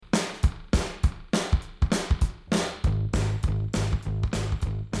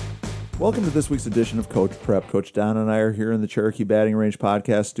Welcome to this week's edition of Coach Prep. Coach Don and I are here in the Cherokee Batting Range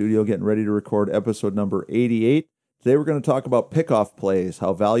podcast studio getting ready to record episode number 88. Today we're going to talk about pickoff plays,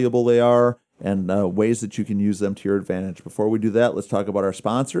 how valuable they are, and ways that you can use them to your advantage. Before we do that, let's talk about our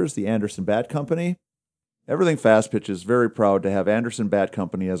sponsors, the Anderson Bat Company. Everything Fast Pitch is very proud to have Anderson Bat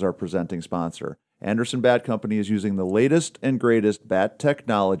Company as our presenting sponsor. Anderson Bat Company is using the latest and greatest bat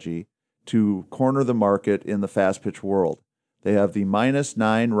technology to corner the market in the fast pitch world. They have the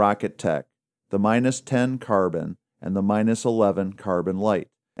 -9 Rocket Tech, the -10 Carbon, and the -11 Carbon Light.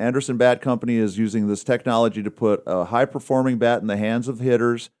 Anderson Bat Company is using this technology to put a high-performing bat in the hands of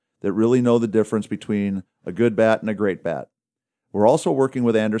hitters that really know the difference between a good bat and a great bat. We're also working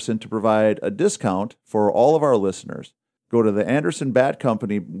with Anderson to provide a discount for all of our listeners. Go to the Anderson Bat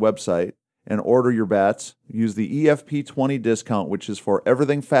Company website and order your bats. Use the EFP20 discount, which is for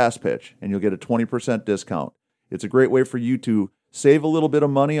everything fast pitch, and you'll get a 20% discount. It's a great way for you to save a little bit of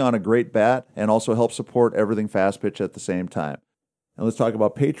money on a great bat and also help support everything fast pitch at the same time. And let's talk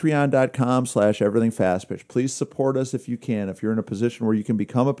about patreon.com/everything fast pitch. Please support us if you can. If you're in a position where you can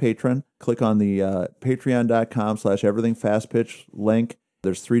become a patron, click on the patreon.com/everything fast pitch link.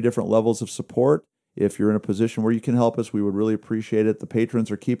 There's 3 different levels of support. If you're in a position where you can help us, we would really appreciate it. The patrons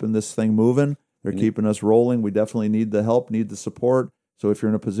are keeping this thing moving. They're keeping us rolling. We definitely need the help, need the support. So if you're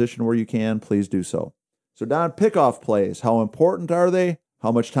in a position where you can, please do so. So Don, pickoff plays, how important are they?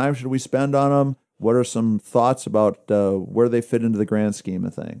 How much time should we spend on them? What are some thoughts about where they fit into the grand scheme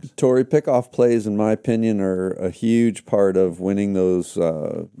of things? Torrey, pickoff plays, in my opinion, are a huge part of winning those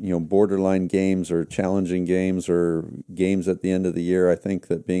borderline games or challenging games or games at the end of the year. I think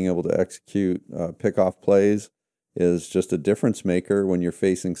that being able to execute pickoff plays is just a difference maker when you're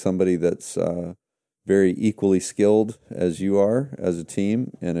facing somebody that's very equally skilled as you are as a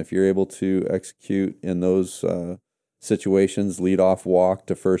team. And if you're able to execute in those situations, lead-off walk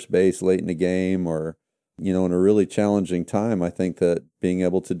to first base late in the game or, in a really challenging time, I think that being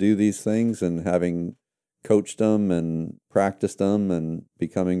able to do these things and having coached them and practiced them and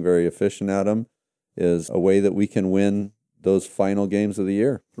becoming very efficient at them is a way that we can win those final games of the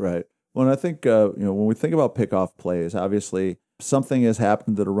year. Right. Well, and I think, when we think about pickoff plays, obviously something has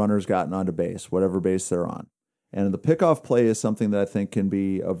happened that a runner's gotten onto base, whatever base they're on. And the pickoff play is something that I think can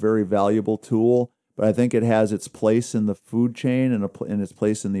be a very valuable tool, but I think it has its place in the food chain and its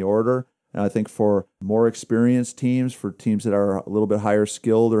place in the order. And I think for more experienced teams, for teams that are a little bit higher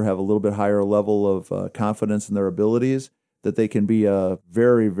skilled or have a little bit higher level of confidence in their abilities, that they can be a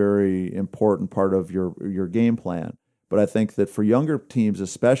very, very important part of your game plan. But I think that for younger teams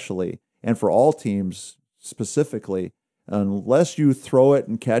especially, and for all teams specifically, unless you throw it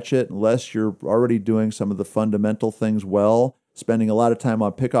and catch it, unless you're already doing some of the fundamental things well, spending a lot of time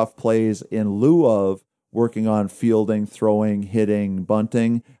on pickoff plays in lieu of working on fielding, throwing, hitting,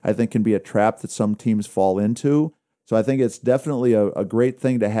 bunting, I think can be a trap that some teams fall into. So I think it's definitely a great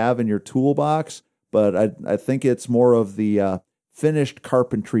thing to have in your toolbox, but I think it's more of the finished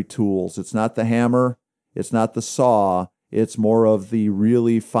carpentry tools. It's not the hammer, it's not the saw, it's more of the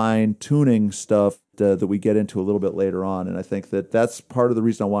really fine tuning stuff that we get into a little bit later on. And I think that that's part of the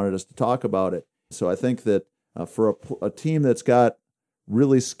reason I wanted us to talk about it. So I think that for a team that's got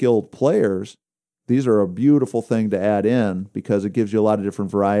really skilled players, these are a beautiful thing to add in because it gives you a lot of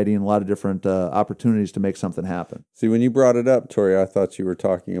different variety and a lot of different opportunities to make something happen. See, when you brought it up, Torrey, I thought you were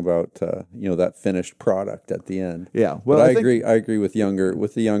talking about that finished product at the end. Yeah, well, I agree with the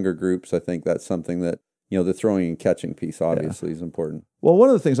younger groups. I think that's something that the throwing and catching piece obviously is important. Well, one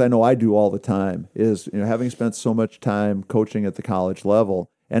of the things I know I do all the time is, having spent so much time coaching at the college level,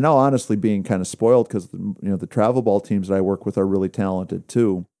 and now honestly being kind of spoiled because, the travel ball teams that I work with are really talented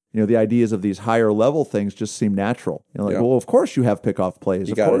too. The ideas of these higher level things just seem natural. Well, of course you have pickoff plays.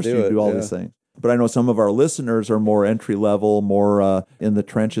 Of course you do all these things. But I know some of our listeners are more entry level, more in the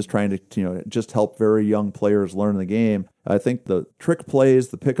trenches trying to, just help very young players learn the game. I think the trick plays,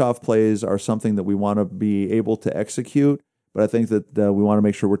 the pickoff plays are something that we want to be able to execute. But I think that we want to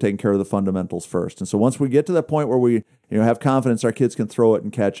make sure we're taking care of the fundamentals first. And so once we get to that point where we have confidence our kids can throw it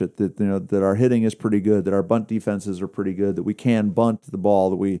and catch it, that our hitting is pretty good, that our bunt defenses are pretty good, that we can bunt the ball,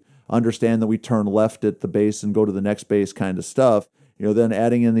 that we understand that we turn left at the base and go to the next base kind of stuff, then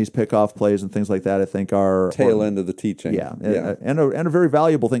adding in these pickoff plays and things like that, I think are tail end of the teaching. Yeah. And a very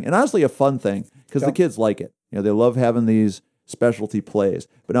valuable thing, and honestly a fun thing because the kids like it. They love having these specialty plays.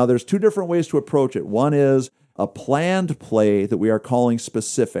 But now there's 2 different ways to approach it. One is a planned play that we are calling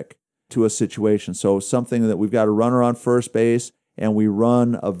specific to a situation. So something that we've got a runner on first base and we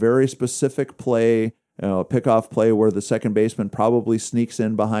run a very specific play, a pickoff play where the second baseman probably sneaks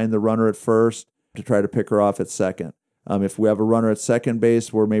in behind the runner at first to try to pick her off at second. If we have a runner at second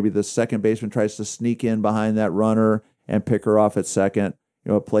base where maybe the second baseman tries to sneak in behind that runner and pick her off at second,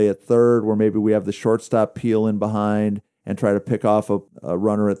 a play at third where maybe we have the shortstop peel in behind and try to pick off a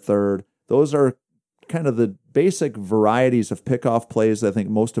runner at third. Those are kind of the basic varieties of pickoff plays I think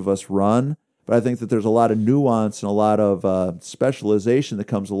most of us run, but I think that there's a lot of nuance and a lot of specialization that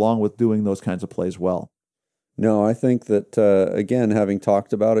comes along with doing those kinds of plays well. No, I think that, again, having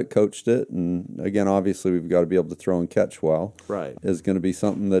talked about it, coached it, and again, obviously we've got to be able to throw and catch well, right, is going to be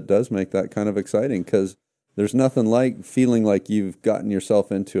something that does make that kind of exciting, because there's nothing like feeling like you've gotten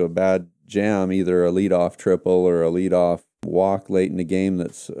yourself into a bad jam, either a leadoff triple or a leadoff walk late in the game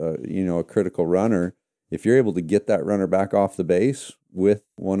that's, a critical runner. If you're able to get that runner back off the base with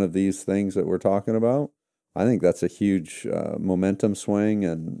one of these things that we're talking about, I think that's a huge momentum swing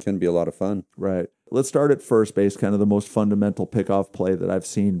and can be a lot of fun. Right. Let's start at first base, kind of the most fundamental pickoff play that I've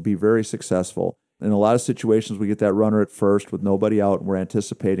seen be very successful. In a lot of situations, we get that runner at first with nobody out and we're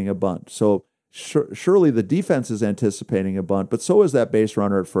anticipating a bunt. So surely the defense is anticipating a bunt, but so is that base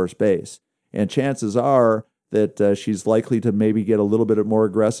runner at first base. And chances are that she's likely to maybe get a little bit more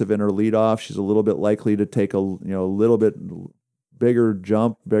aggressive in her leadoff. She's a little bit likely to take a little bit bigger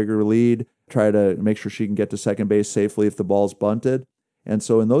jump, bigger lead, try to make sure she can get to second base safely if the ball's bunted. And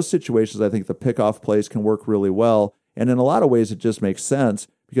so in those situations, I think the pickoff plays can work really well. And in a lot of ways, it just makes sense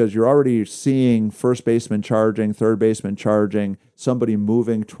because you're already seeing first baseman charging, third baseman charging, somebody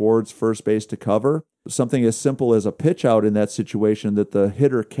moving towards first base to cover. Something as simple as a pitch out in that situation that the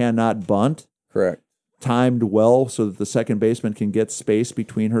hitter cannot bunt. Correct. Timed well so that the second baseman can get space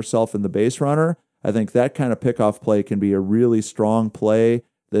between herself and the base runner. I think that kind of pickoff play can be a really strong play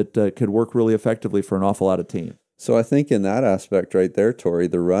that could work really effectively for an awful lot of teams. So I think in that aspect right there, Tori,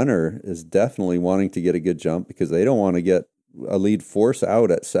 the runner is definitely wanting to get a good jump because they don't want to get a lead force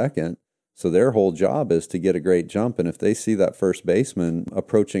out at second. So their whole job is to get a great jump. And if they see that first baseman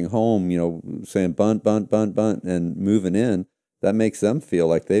approaching home, saying bunt, bunt, bunt, bunt, and moving in, that makes them feel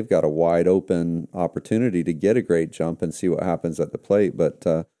like they've got a wide open opportunity to get a great jump and see what happens at the plate.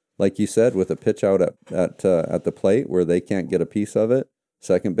 But like you said, with a pitch out at the plate where they can't get a piece of it,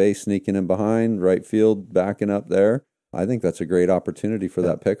 second base sneaking in behind, right field backing up there, I think that's a great opportunity for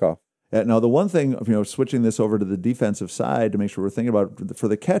that pickoff. Now, the one thing, switching this over to the defensive side to make sure we're thinking about for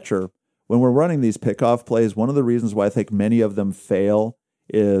the catcher, when we're running these pickoff plays, one of the reasons why I think many of them fail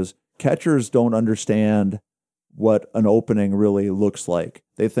is catchers don't understand what an opening really looks like.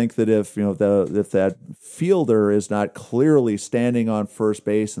 They think that if that fielder is not clearly standing on first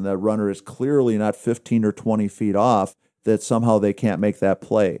base and that runner is clearly not 15 or 20 feet off, that somehow they can't make that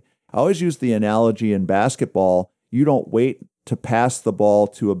play. I always use the analogy in basketball, you don't wait to pass the ball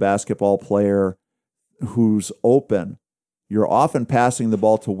to a basketball player who's open. You're often passing the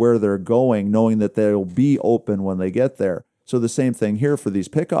ball to where they're going, knowing that they'll be open when they get there. So the same thing here for these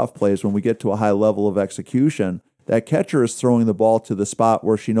pickoff plays. When we get to a high level of execution, that catcher is throwing the ball to the spot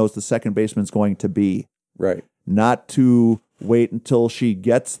where she knows the second baseman's going to be. Right. Not to wait until she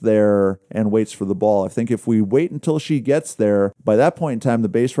gets there and waits for the ball. I think if we wait until she gets there, by that point in time, the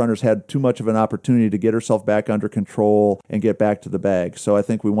base runner's had too much of an opportunity to get herself back under control and get back to the bag. So I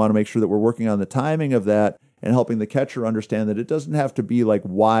think we want to make sure that we're working on the timing of that and helping the catcher understand that it doesn't have to be like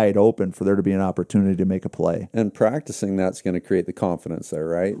wide open for there to be an opportunity to make a play. And practicing that's going to create the confidence there,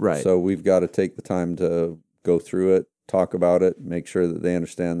 right? Right. So we've got to take the time to go through it, talk about it, make sure that they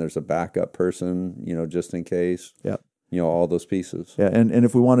understand there's a backup person, just in case. Yep. All those pieces. Yeah, and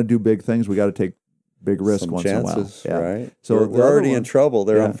if we want to do big things, we got to take big risks Some once chances, in a while. Yeah. Right? So we're already in trouble.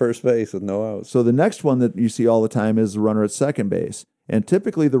 They're on first base with no outs. So the next one that you see all the time is the runner at second base. And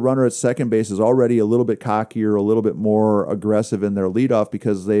typically the runner at second base is already a little bit cockier, a little bit more aggressive in their leadoff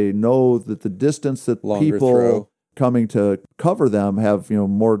because they know that the distance that Longer people throw. Coming to cover them have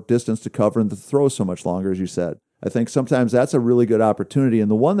more distance to cover and the throw so much longer, as you said. I think sometimes that's a really good opportunity. And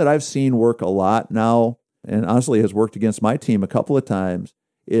the one that I've seen work a lot now, and honestly has worked against my team a couple of times,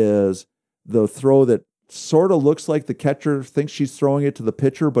 is the throw that sort of looks like the catcher thinks she's throwing it to the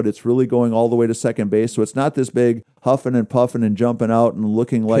pitcher, but it's really going all the way to second base. So it's not this big huffing and puffing and jumping out and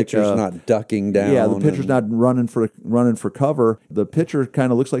looking like pitcher's not ducking down. Yeah, the pitcher's not running for cover. The pitcher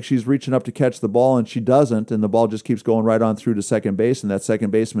kind of looks like she's reaching up to catch the ball, and she doesn't, and the ball just keeps going right on through to second base, and that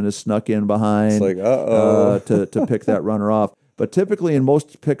second baseman is snuck in behind. It's like, to pick that runner off. But typically in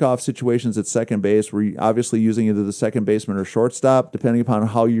most pickoff situations at second base, we're obviously using either the second baseman or shortstop. Depending upon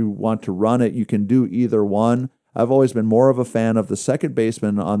how you want to run it, you can do either one. I've always been more of a fan of the second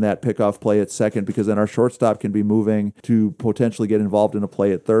baseman on that pickoff play at second because then our shortstop can be moving to potentially get involved in a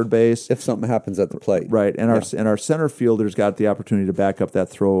play at third base. If something happens at the plate. Right, and our center fielder's got the opportunity to back up that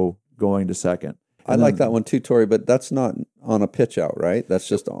throw going to second. I like that one too, Tori, but that's not on a pitch out, right? That's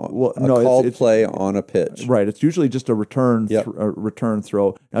just a called play on a pitch. Right. It's usually just a return return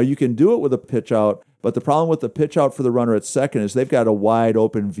throw. Now, you can do it with a pitch out, but the problem with the pitch out for the runner at second is they've got a wide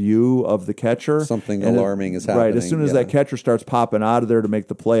open view of the catcher. Something alarming is happening. Right. As soon as that catcher starts popping out of there to make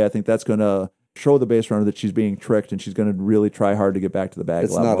the play, I think that's going to show the base runner that she's being tricked and she's going to really try hard to get back to the bag.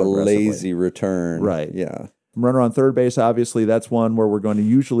 It's not a lazy return. Right. Yeah. Runner on third base, obviously, that's one where we're going to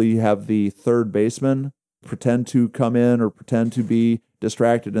usually have the third baseman pretend to come in or pretend to be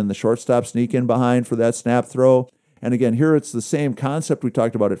distracted and the shortstop sneak in behind for that snap throw. And again, here it's the same concept we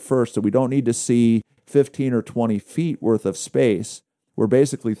talked about at first, that we don't need to see 15 or 20 feet worth of space. We're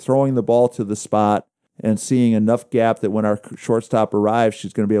basically throwing the ball to the spot and seeing enough gap that when our shortstop arrives,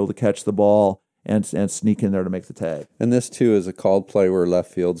 she's going to be able to catch the ball and sneak in there to make the tag. And this, too, is a called play where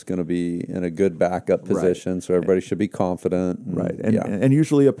left field's going to be in a good backup position, right. So everybody should be confident. Right. And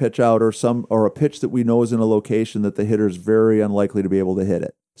usually a pitch out or a pitch that we know is in a location that the hitter is very unlikely to be able to hit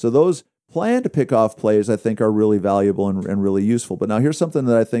it. So those planned pickoff plays, I think, are really valuable and really useful. But now here's something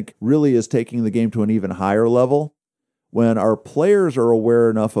that I think really is taking the game to an even higher level. When our players are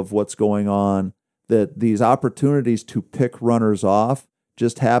aware enough of what's going on, that these opportunities to pick runners off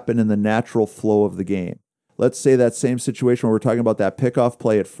just happen in the natural flow of the game. Let's say that same situation where we're talking about that pickoff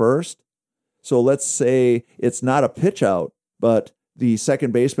play at first. So let's say it's not a pitch out, but the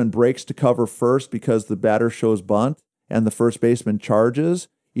second baseman breaks to cover first because the batter shows bunt and the first baseman charges.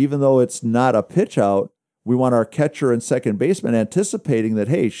 Even though it's not a pitch out, we want our catcher and second baseman anticipating that,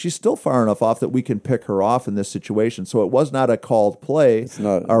 hey, she's still far enough off that we can pick her off in this situation. So it was not a called play. It's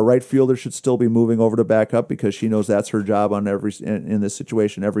not. Our right fielder should still be moving over to back up because she knows that's her job in this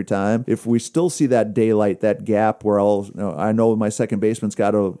situation every time. If we still see that daylight, that gap where I know my second baseman's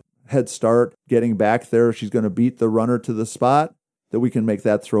got a head start getting back there, she's going to beat the runner to the spot, that we can make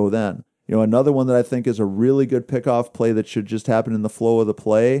that throw then. Another one that I think is a really good pickoff play that should just happen in the flow of the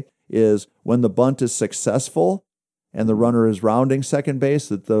play is when the bunt is successful and the runner is rounding second base,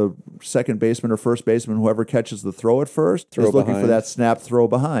 that the second baseman or first baseman, whoever catches the throw at first, is looking for that snap throw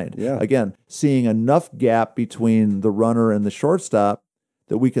behind. Yeah. Again, seeing enough gap between the runner and the shortstop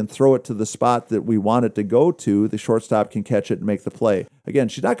that we can throw it to the spot that we want it to go to, the shortstop can catch it and make the play. Again,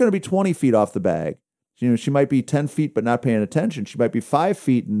 she's not going to be 20 feet off the bag. She might be 10 feet but not paying attention. She might be 5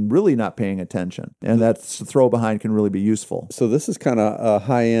 feet and really not paying attention. And that throw behind can really be useful. So this is kind of a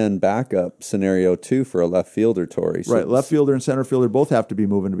high-end backup scenario, too, for a left fielder, Tori. So right. Left fielder and center fielder both have to be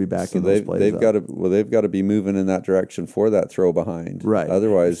moving to be backing those plays they've got to be moving in that direction for that throw behind. Right.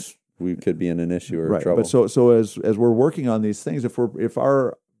 Otherwise, we could be in an issue or trouble. But so as we're working on these things, if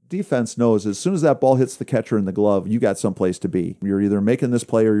our defense knows as soon as that ball hits the catcher in the glove, you got someplace to be. You're either making this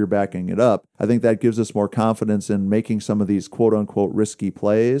play or you're backing it up. I think that gives us more confidence in making some of these quote-unquote risky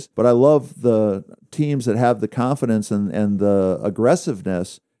plays. But I love the teams that have the confidence and the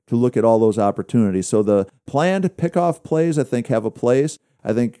aggressiveness to look at all those opportunities. So the planned pickoff plays, I think, have a place.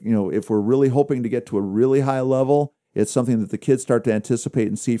 I think, if we're really hoping to get to a really high level, it's something that the kids start to anticipate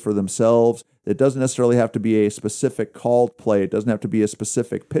and see for themselves. It doesn't necessarily have to be a specific called play. It doesn't have to be a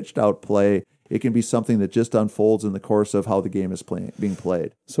specific pitched out play. It can be something that just unfolds in the course of how the game is being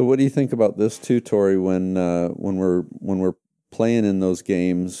played. So what do you think about this too, Tori, when we're playing in those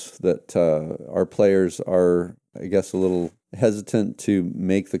games that our players are, I guess, a little hesitant to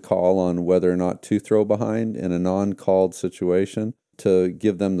make the call on whether or not to throw behind in a non-called situation, to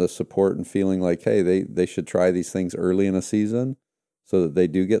give them the support and feeling like, hey, they should try these things early in a season so that they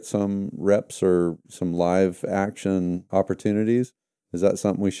do get some reps or some live action opportunities? Is that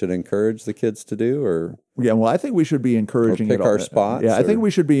something we should encourage the kids to do? Or yeah, well, I think we should be encouraging pick our spots. Yeah, I think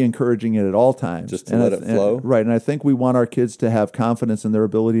we should be encouraging it at all times. Just to let it flow? Right, and I think we want our kids to have confidence in their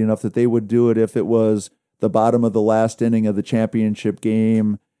ability enough that they would do it if it was the bottom of the last inning of the championship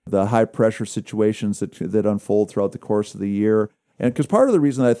game, the high-pressure situations that unfold throughout the course of the year. And because part of the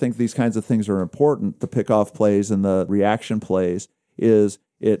reason I think these kinds of things are important, the pickoff plays and the reaction plays, is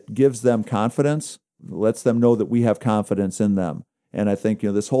it gives them confidence, lets them know that we have confidence in them. And I think,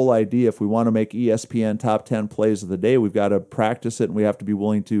 this whole idea, if we want to make ESPN top 10 plays of the day, we've got to practice it and we have to be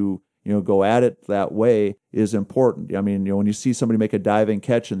willing to, go at it that way, is important. I mean, when you see somebody make a diving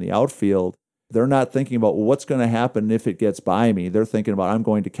catch in the outfield, they're not thinking about, well, what's going to happen if it gets by me? They're thinking about, I'm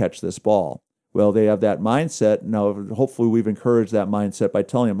going to catch this ball. Well, they have that mindset. Now, hopefully we've encouraged that mindset by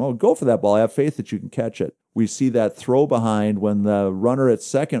telling them, go for that ball. I have faith that you can catch it. We see that throw behind when the runner at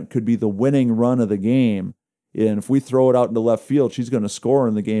second could be the winning run of the game. And if we throw it out into left field, she's going to score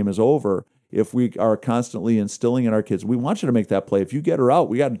and the game is over. If we are constantly instilling in our kids, we want you to make that play. If you get her out,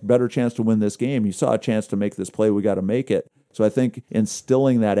 we got a better chance to win this game. You saw a chance to make this play, we got to make it. So I think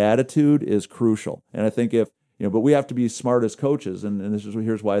instilling that attitude is crucial. And I think but we have to be smart as coaches. And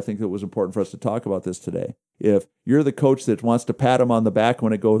here's why I think it was important for us to talk about this today. If you're the coach that wants to pat them on the back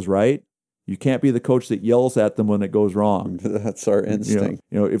when it goes right, you can't be the coach that yells at them when it goes wrong. That's our instinct.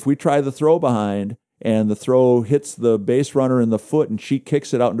 If we try the throw behind and the throw hits the base runner in the foot and she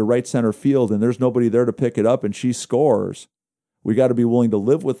kicks it out into right center field and there's nobody there to pick it up and she scores, we got to be willing to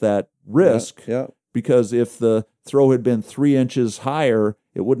live with that risk. Yeah. Because if the throw had been 3 inches higher,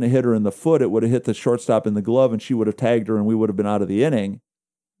 it wouldn't have hit her in the foot. It would have hit the shortstop in the glove, and she would have tagged her, and we would have been out of the inning.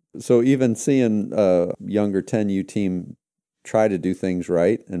 So even seeing a younger 10U team try to do things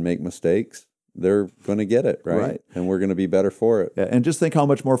right and make mistakes, they're going to get it right, and we're going to be better for it. Yeah, and just think how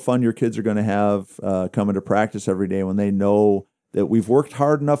much more fun your kids are going to have coming to practice every day when they know that we've worked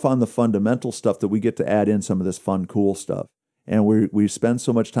hard enough on the fundamental stuff that we get to add in some of this fun, cool stuff. And we spend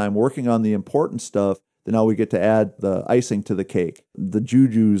so much time working on the important stuff that now we get to add the icing to the cake, the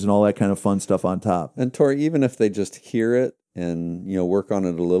jujus and all that kind of fun stuff on top. And Tori, even if they just hear it and work on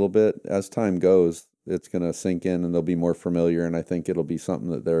it a little bit, as time goes, it's going to sink in and they'll be more familiar. And I think it'll be something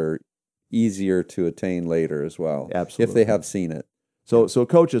that they're easier to attain later as well. Absolutely. If they have seen it. So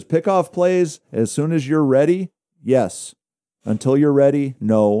coaches, pick off plays as soon as you're ready. Yes. Until you're ready,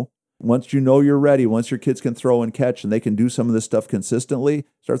 no. Once you know you're ready, once your kids can throw and catch and they can do some of this stuff consistently,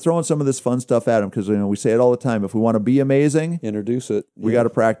 start throwing some of this fun stuff at them because we say it all the time. If we want to be amazing, introduce it. We got to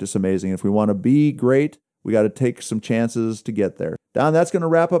practice amazing. If we want to be great, we got to take some chances to get there. Don, that's going to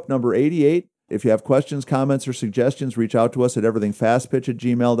wrap up number 88. If you have questions, comments, or suggestions, reach out to us at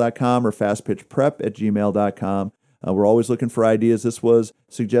everythingfastpitch@gmail.com or fastpitchprep@gmail.com. We're always looking for ideas. This was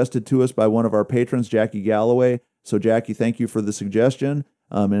suggested to us by one of our patrons, Jackie Galloway. So, Jackie, thank you for the suggestion.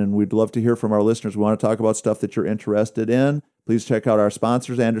 And we'd love to hear from our listeners. We want to talk about stuff that you're interested in. Please check out our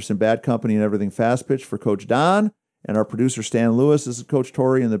sponsors, Anderson Bat Company and Everything Fast Pitch, for Coach Don, and our producer, Stan Lewis. This is Coach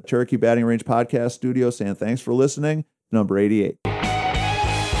Tori in the Cherokee Batting Range Podcast Studio saying thanks for listening. Number 88.